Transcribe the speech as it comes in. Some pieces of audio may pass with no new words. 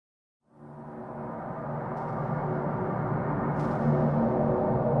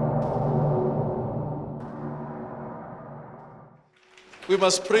We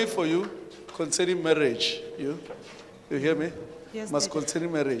must pray for you concerning marriage. You hear me? Yes, Must Daddy.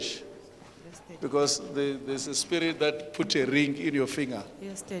 concerning marriage. Yes, Daddy. Because there's a spirit that put a ring in your finger.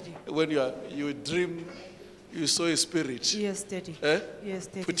 Yes, Daddy. When you dream, you saw a spirit. Yes, Daddy. Yes,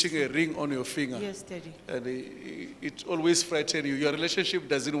 Daddy. Putting a ring on your finger. Yes, Daddy. And it always frightens you. Your relationship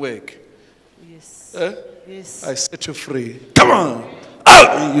doesn't work. Yes. Yes. I set you free. Come on.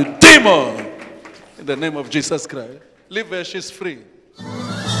 Out, you demon. In the name of Jesus Christ. Leave her, she's free.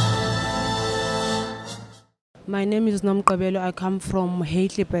 My name is Nomkabelo. I come from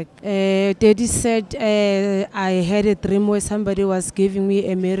Heidelberg. Daddy said I had a dream where somebody was giving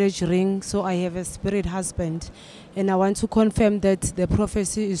me a marriage ring, so I have a spirit husband. And I want to confirm that the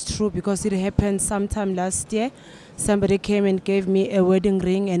prophecy is true because it happened sometime last year. Somebody came and gave me a wedding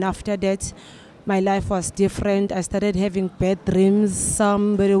ring, and after that, my life was different. I started having bad dreams.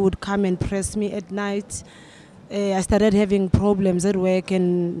 Somebody would come and press me at night. I started having problems at work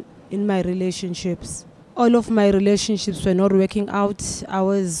and in my relationships. All of my relationships were not working out. I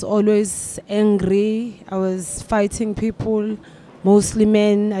was always angry. I was fighting people, mostly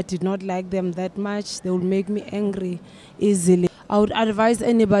men. I did not like them that much. They would make me angry easily. I would advise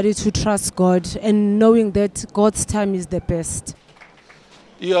anybody to trust God and knowing that God's time is the best.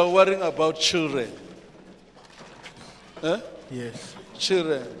 You are worrying about children. Huh? Yes.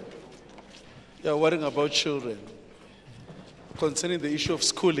 Children. You are worrying about children. Concerning the issue of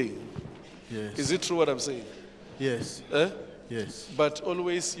schooling. Yes. Is it true what I'm saying? Yes. Eh? Yes. But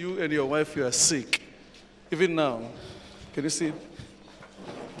always you and your wife, you are sick. Even now. Can you see?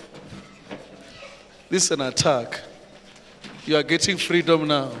 This is an attack. You are getting freedom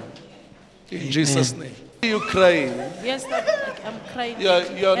now. In Jesus' name. You crying. Yes, I'm crying. You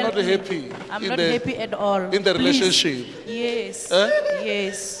are not happy. I'm not happy at all. In the Please. relationship. Yes.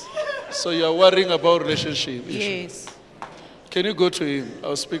 Yes. So you are worrying about relationship. Yes. Can you go to him?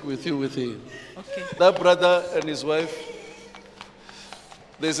 I'll speak with you with him. Okay. That brother and his wife,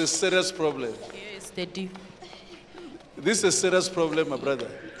 there's a serious problem. Yes, Daddy. This is a serious problem, my brother.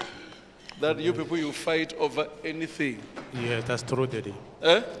 That you people, you fight over anything. Yes, that's true, Daddy.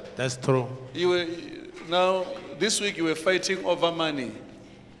 Eh? That's true. Now, this week you were fighting over money.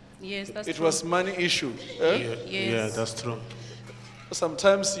 Yes, that's It true. was money issue. Eh? Yes. Yeah, that's true.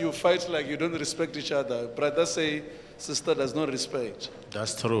 Sometimes you fight like you don't respect each other. Brother say, sister does not respect.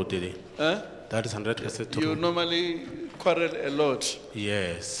 That's true, Daddy. Eh? That is 100% true. You normally quarrel a lot.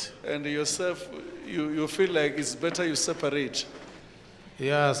 Yes. And yourself, you feel like it's better you separate.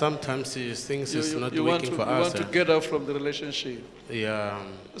 Yeah, sometimes things is not working for us. You want to get out from the relationship. Yeah.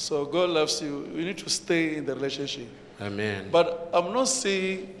 So God loves you. You need to stay in the relationship. Amen. But I'm not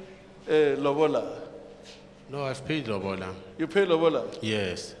seeing lobola. No, I've paid Lobola. You pay lobola?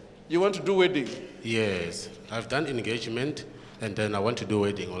 Yes. You want to do wedding? Yes. I've done engagement and then I want to do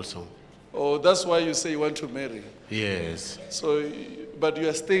wedding also. Oh, that's why you say you want to marry. Yes. So, but you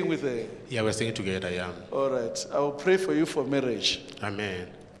are staying with her. Yeah, we're staying together, yeah. All right. I will pray for you for marriage. Amen.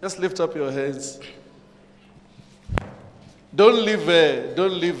 Just lift up your hands. Don't leave her.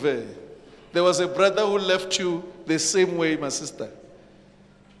 Don't leave her. There was a brother who left you the same way, my sister.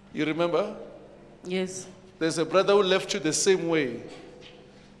 You remember? Yes. There's a brother who left you the same way.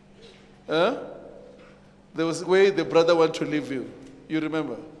 Huh? There was a way the brother wanted to leave you. You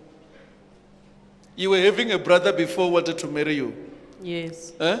remember? You were having a brother before who wanted to marry you.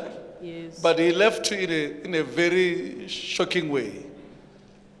 Yes. Huh? Yes. But he left you in a very shocking way.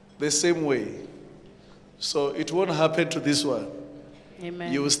 The same way. So it won't happen to this one.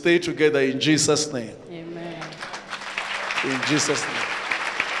 Amen. You will stay together in Jesus' name. Amen. In Jesus' name.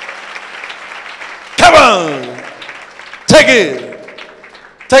 Come on! Take it!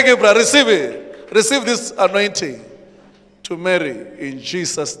 Take it, brother. Receive it. Receive this anointing to marry in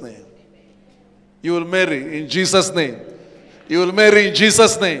Jesus' name. You will marry in Jesus' name. You will marry in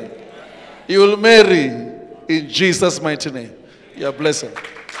Jesus' name. You will marry in Jesus' mighty name. You are blessed.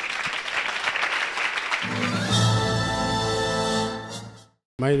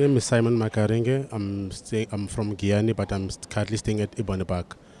 My name is Simon Makarenge. I'm from Guyana, but I'm currently staying at Ibone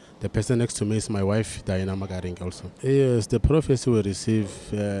Park. The person next to me is my wife, Diana Makarenge also. Yes, the prophecy we receive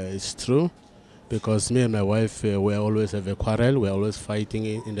is true, because me and my wife, we always have a quarrel. We're always fighting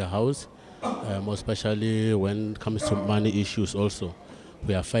in the house, more especially when it comes to money issues also.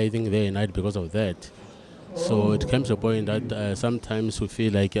 We are fighting day and night because of that. So it comes to a point that sometimes we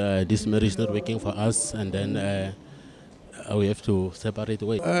feel like this marriage is not working for us, and then we have to separate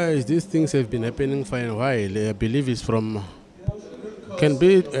away. These things have been happening for a while. I believe it's from, can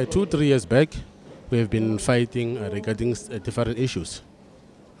be 2-3 years back. We have been fighting regarding different issues.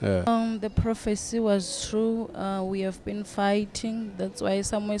 The prophecy was true. We have been fighting. That's why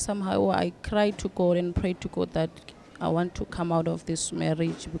somehow I cried to God and prayed to God that I want to come out of this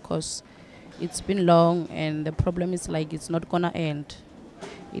marriage because it's been long and the problem is like it's not gonna end.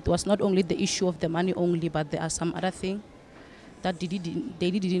 It was not only the issue of the money only, but there are some other things that they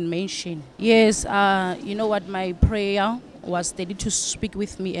didn't mention. Yes, you know what, my prayer was Daddy to speak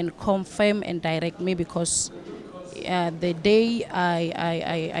with me and confirm and direct me because the day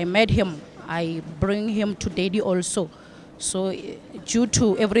I met him, I bring him to Daddy also. So due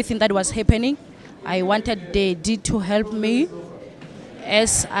to everything that was happening, I wanted Daddy to help me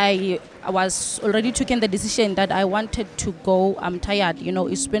as I was already taking the decision that I wanted to go. I'm tired, you know,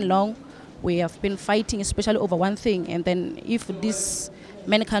 it's been long. We have been fighting, especially over one thing. And then if this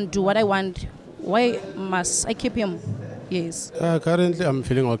man can't do what I want, why must I keep him? Yes. Currently, I'm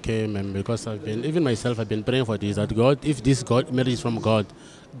feeling okay, ma'am, because I've been praying for this, that God, if this marriage is from God,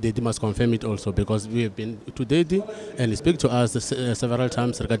 Daddy must confirm it also, because we have been to Daddy and he speak to us several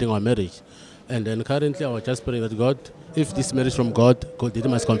times regarding our marriage. And then currently, I was just praying that God, if this marriage is from God, Daddy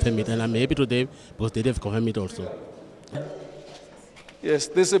must confirm it. And I'm happy today because Daddy have confirmed it also. Yes,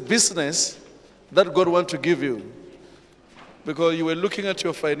 there's a business that God wants to give you because you were looking at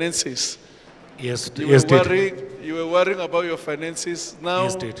your finances. Yes, You yes, were Daddy. worrying about your finances. Now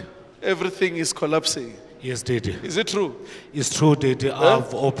Yes, Daddy. everything is collapsing. Yes, Daddy. Is it true? It's true, Daddy.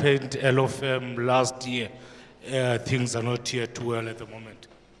 I've opened a law firm last year. Things are not here too well at the moment.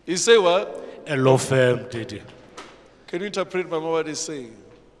 You say what? A law firm, Daddy. Can you interpret Mama what he's saying?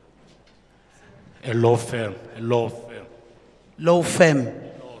 A law firm. A law firm. Law firm.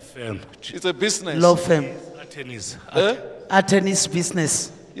 Law firm. It's a business. Law firm. Attorneys. Attorney's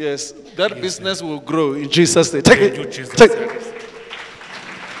business. Yes, that business will grow in Jesus' name. Take Thank you, it. Jesus. Take it.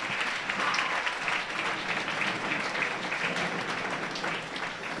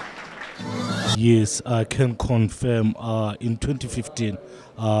 Yes, I can confirm. In 2015,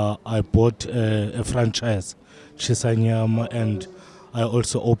 I bought a franchise, Chisanyama, and I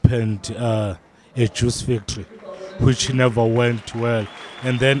also opened a juice factory, which never went well.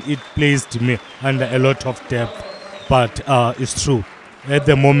 And then it placed me under a lot of debt. But it's true. At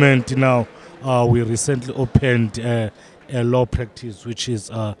the moment now, we recently opened a law practice, which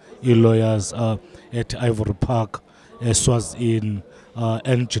is lawyers at Ivory Park, as was in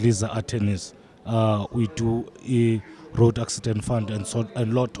Angeliza Attorneys. We do a road accident fund and so a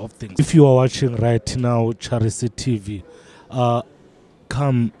lot of things. If you are watching right now Charity TV,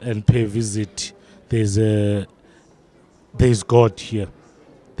 come and pay a visit. There's God here.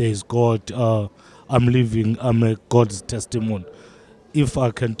 There's God. I'm a God's testimony. If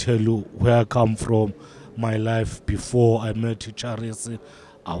I can tell you where I come from, my life before I met Charity,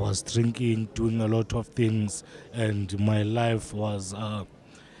 I was drinking, doing a lot of things, and my life was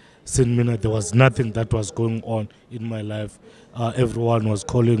there was nothing that was going on in my life. Everyone was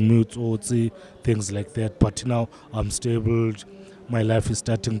calling me Tsotsi, things like that. But now I'm stable. My life is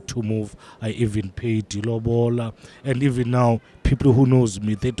starting to move. I even paid Dilobola. And even now, people who knows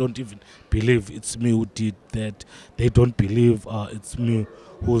me, they don't even believe it's me who did that. They don't believe it's me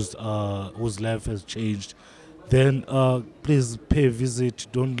whose life has changed. Then please pay a visit.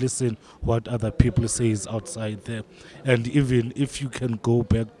 Don't listen what other people say is outside there. And even if you can go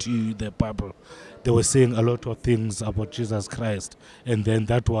back to the Bible, they were saying a lot of things about Jesus Christ, and then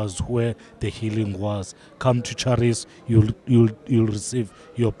that was where the healing was. Come to Charis, you'll receive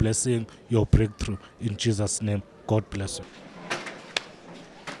your blessing, your breakthrough in Jesus' name. God bless you.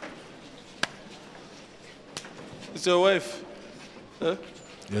 It's your wife. Huh?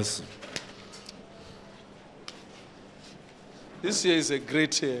 Yes. This year is a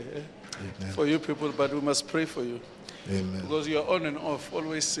great year for you people, but we must pray for you. Amen. Because you are on and off,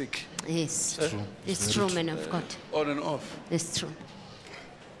 always sick. Yes, it's true, man of God. On and off. It's true.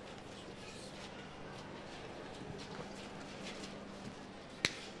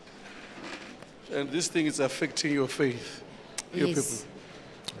 And this thing is affecting your faith. You Yes.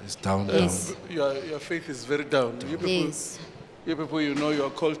 people. It's down, Yes. Your faith is very down. You people, Yes. you people, you know you are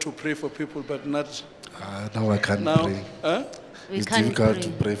called to pray for people, but not now I can't now. pray. Huh? We It's can't difficult pray. to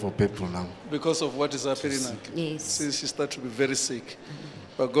pray for people now. Because of what is happening now. Yes. Since you start to be very sick.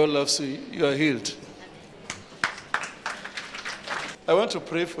 But God loves you. You are healed. I want to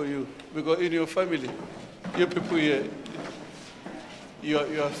pray for you because in your family, you people here, you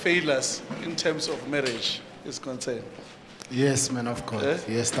are failures in terms of marriage is concerned. Yes, man of God. Eh?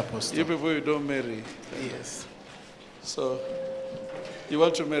 Yes, Apostle. You people, you don't marry. Yes. So, you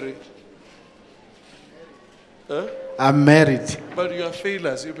want to marry? Huh? I'm married. But you are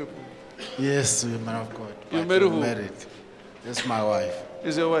failures, you people. Yes, man of God. You But marry I'm who? married. That's my wife.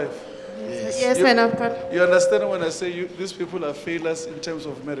 Is your wife? Yes, man of God. You understand when I say these people are failures in terms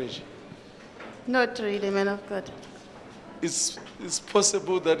of marriage? Not really, man of God. It's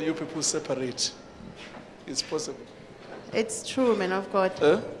possible that you people separate. It's possible. It's true, man of God.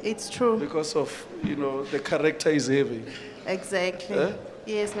 It's true. Because of, the character is heavy. Exactly.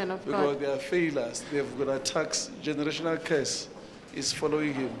 Yes, man of because God. they are failures. They've got attacks. Generational curse is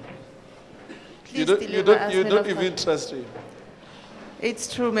following him. You don't even trust him.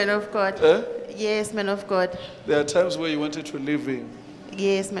 It's true, man of God. Yes, man of God. There are times where you wanted to leave him.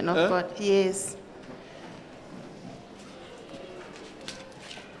 Yes, man of God. Yes.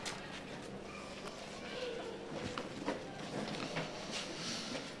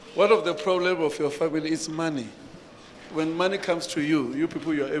 One of the problems of your family is money. When money comes to you, you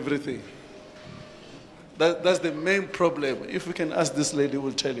people, you are everything. That's the main problem. If we can ask this lady,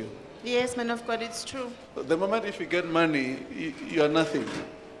 will tell you. Yes, man of God, it's true. The moment if you get money, you are nothing.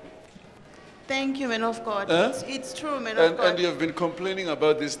 Thank you, man of God. It's true, man of God. And you have been complaining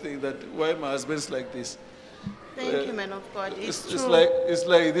about this thing, that why my husband's like this. Thank you, man of God. It's true. It's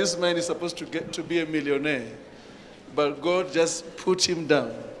like this man is supposed to get to be a millionaire, but God just put him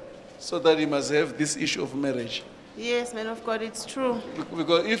down so that he must have this issue of marriage. Yes, man of God, it's true.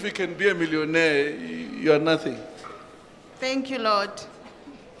 Because if you can be a millionaire, you are nothing. Thank you, Lord.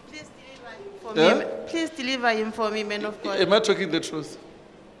 Please deliver him for me. Please deliver him for me, man of God. Am I talking the truth?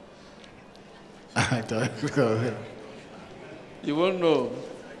 I don't know. You won't know,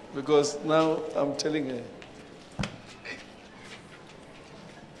 because now I'm telling her.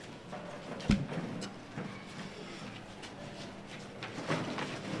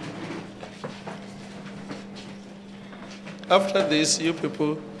 After this, you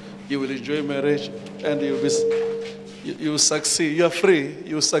people, you will enjoy marriage and you will succeed. You are free,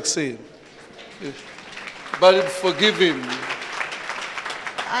 you will succeed. But forgive him.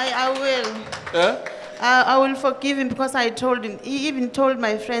 I will. I will forgive him because I told him. He even told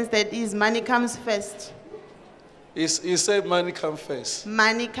my friends that his money comes first. He said money comes first.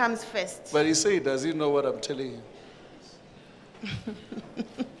 Money comes first. But he said, does he know what I'm telling him?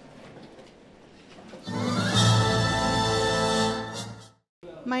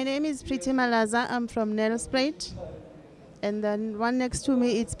 My name is Priti Malaza. I'm from Nelspruit. And then one next to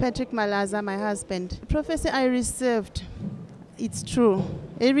me, it's Patrick Malaza, my husband. The prophecy I received, it's true.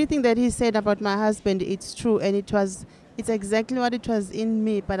 Everything that he said about my husband, it's true. And it's exactly what it was in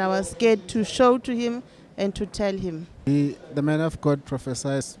me, but I was scared to show to him and to tell him. The man of God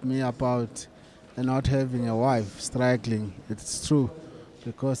prophesied me about not having a wife, struggling. It's true,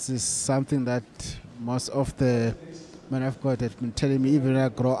 because it's something that most of the man of God has been telling me even when I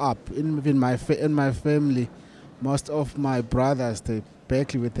grow up. In my family, most of my brothers, they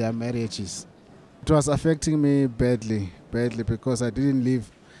badly with their marriages. It was affecting me badly because I didn't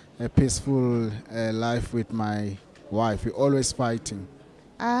live a peaceful life with my wife. We're always fighting.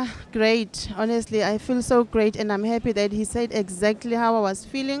 Great. Honestly, I feel so great, and I'm happy that he said exactly how I was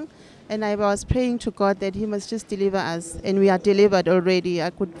feeling, and I was praying to God that he must just deliver us, and we are delivered already. I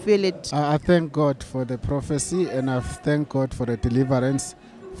could feel it. I thank God for the prophecy, and I thank God for the deliverance.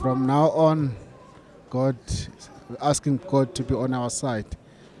 From now on, asking God to be on our side.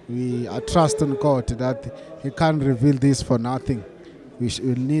 We are trusting God that he can't reveal this for nothing. We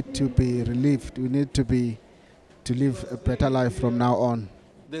need to be relieved. We need to live a better life from now on.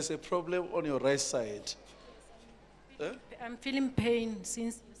 There's a problem on your right side. I'm feeling pain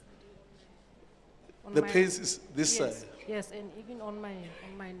since yesterday. The pain is this side? Yes, and even on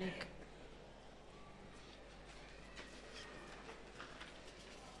my neck.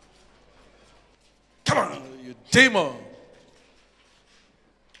 Come on, you demon.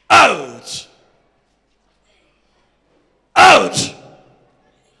 Out. Out.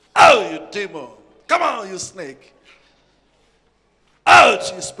 Out, you demon. Come on, you snake.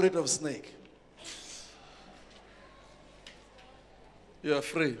 Out, you spirit of snake. You are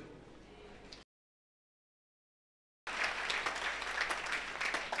free.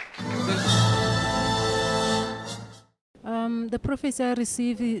 The prophecy I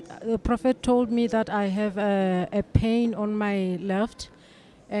received, the prophet told me that I have a pain on my left,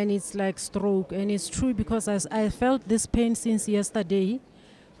 and it's like stroke, and it's true because I felt this pain since yesterday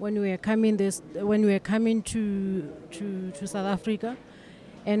when we were coming to South Africa,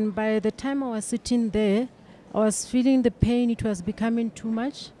 and by the time I was sitting there, I was feeling the pain. It was becoming too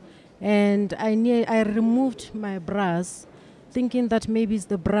much, and I removed my bras, thinking that maybe it's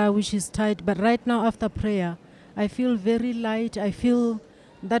the bra which is tight. But right now, after prayer, I feel very light. I feel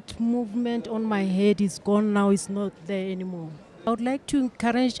that movement on my head is gone now. It's not there anymore. I would like to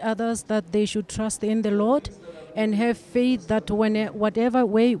encourage others that they should trust in the Lord and have faith that whatever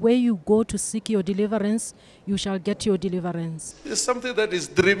way where you go to seek your deliverance, you shall get your deliverance. It's something that is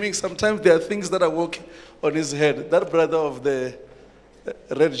dreaming. Sometimes there are things that are working on his head. That brother of the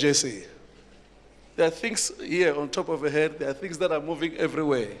red jersey. There are things here on top of the head. There are things that are moving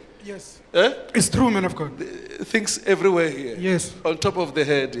everywhere. Yes. Eh? It's true, man of God. Things everywhere here. Yes. On top of the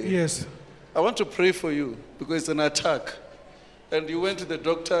head. Yes. I want to pray for you because it's an attack. And you went to the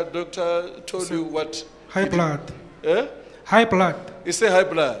doctor. Doctor told you what? High blood. Eh? High blood. He said high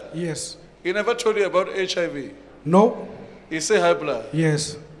blood. Yes. He never told you about HIV. No. He said high blood.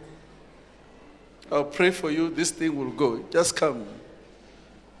 Yes. I'll pray for you. This thing will go. Just come.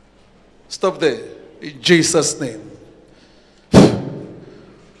 Stop there. In Jesus' name.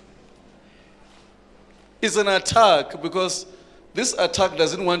 It's an attack because this attack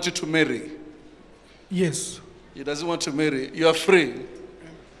doesn't want you to marry. Yes. He doesn't want to marry. You are free.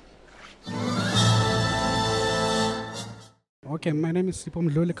 Okay, my name is Sipom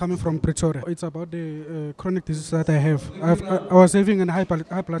Loli, coming from Pretoria. It's about the chronic disease that I have. I was having a high blood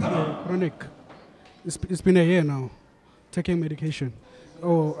chronic. It's been a year now, taking medication.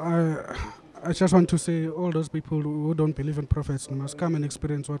 I just want to say all those people who don't believe in prophets must come and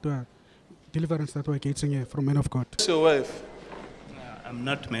experience what deliverance that we're getting here from men of God. What's your wife? I'm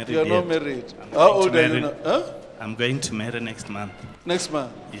not married You're yet. not married. I'm How going old to are you marry- now? Huh? I'm going to marry next month. Next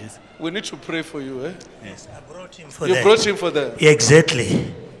month? Yes. We need to pray for you, eh? Yes. I brought him You brought him for that?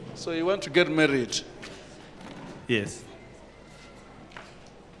 Exactly. So you want to get married? Yes.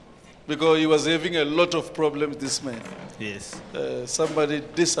 Because he was having a lot of problems, this man. Yes. Somebody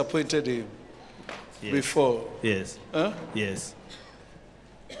disappointed him before. Yes. Huh? Yes.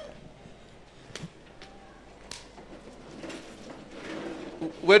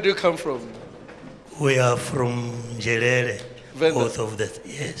 Where do you come from? We are from Jelele, Venda. both of that,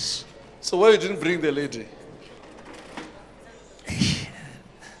 yes. So why you didn't bring the lady?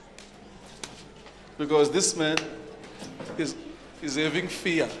 Because this man is having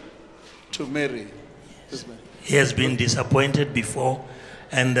fear to marry. This man. He has been disappointed before,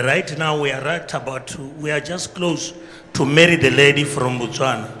 and right now we are just close to marry the lady from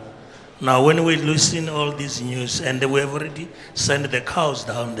Botswana. Now when we listen all these news, and we have already sent the cows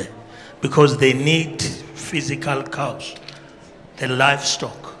down there, because they need physical cows, the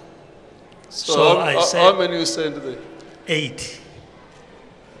livestock. So I said, how many you send there? 8.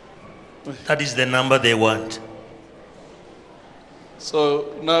 That is the number they want.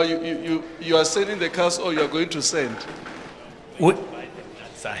 So now you are sending the cows, or you are going to send? That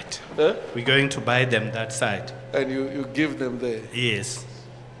side. Eh? We're going to buy them that side. And you give them there? Yes.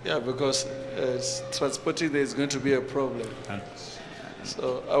 Yeah, because transporting there is going to be a problem.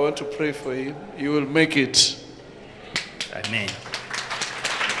 So I want to pray for him. You will make it. Amen.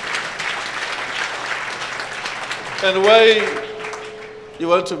 And why you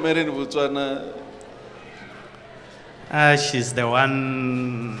want to marry in Botswana? She's the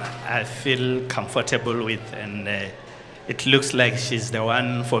one I feel comfortable with, and it looks like she's the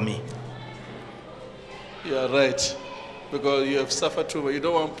one for me. You are right. Because you have suffered too much. You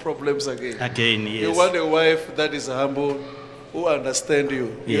don't want problems again. Again, yes. You want a wife that is humble, who understands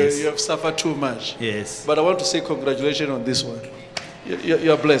you. Yes. You have suffered too much. Yes. But I want to say congratulations on this one.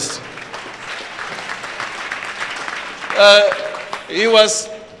 You are blessed.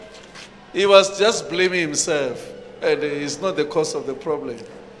 He was just blaming himself, and it's not the cause of the problem.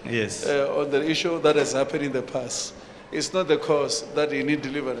 Yes. On the issue that has happened in the past. It's not the cause that he needs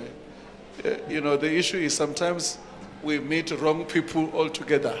deliverance. The issue is sometimes we meet wrong people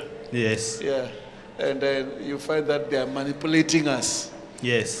altogether. Yes. Yeah. And then you find that they are manipulating us.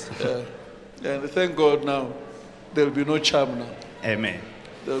 Yes. And thank God now, there will be no charm now. Amen.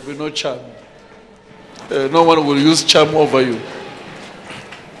 There will be no charm. No one will use charm over you.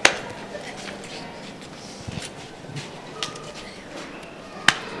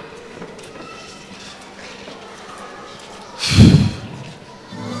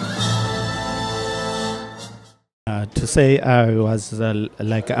 To say I was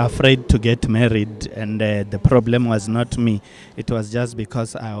like afraid to get married, and the problem was not me. It was just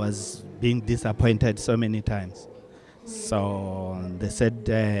because I was being disappointed so many times. So they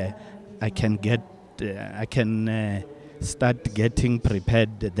said I can start getting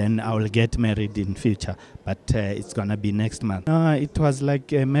prepared, then I will get married in future. But it's gonna be next month. It was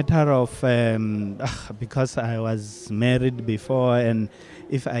like a matter of because I was married before, and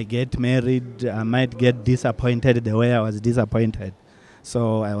if I get married, I might get disappointed the way I was disappointed.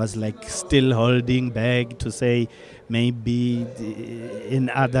 So I was like still holding back to say maybe in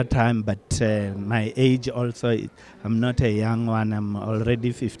other time, but my age also, I'm not a young one, I'm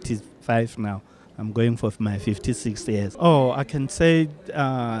already 55 now. I'm going for my 56 years. Oh, I can say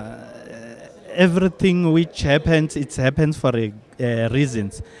everything which happens, it happens for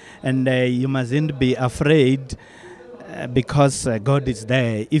reasons. And you mustn't be afraid because God is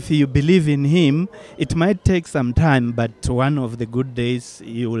there. If you believe in Him, it might take some time, but one of the good days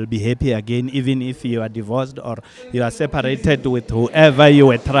you will be happy again, even if you are divorced or you are separated with whoever you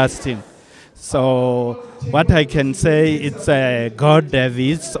were trusting. So what I can say, it's God has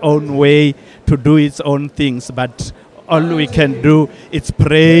His own way to do His own things, but all we can do is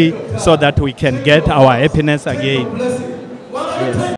pray so that we can get our happiness again. Yes.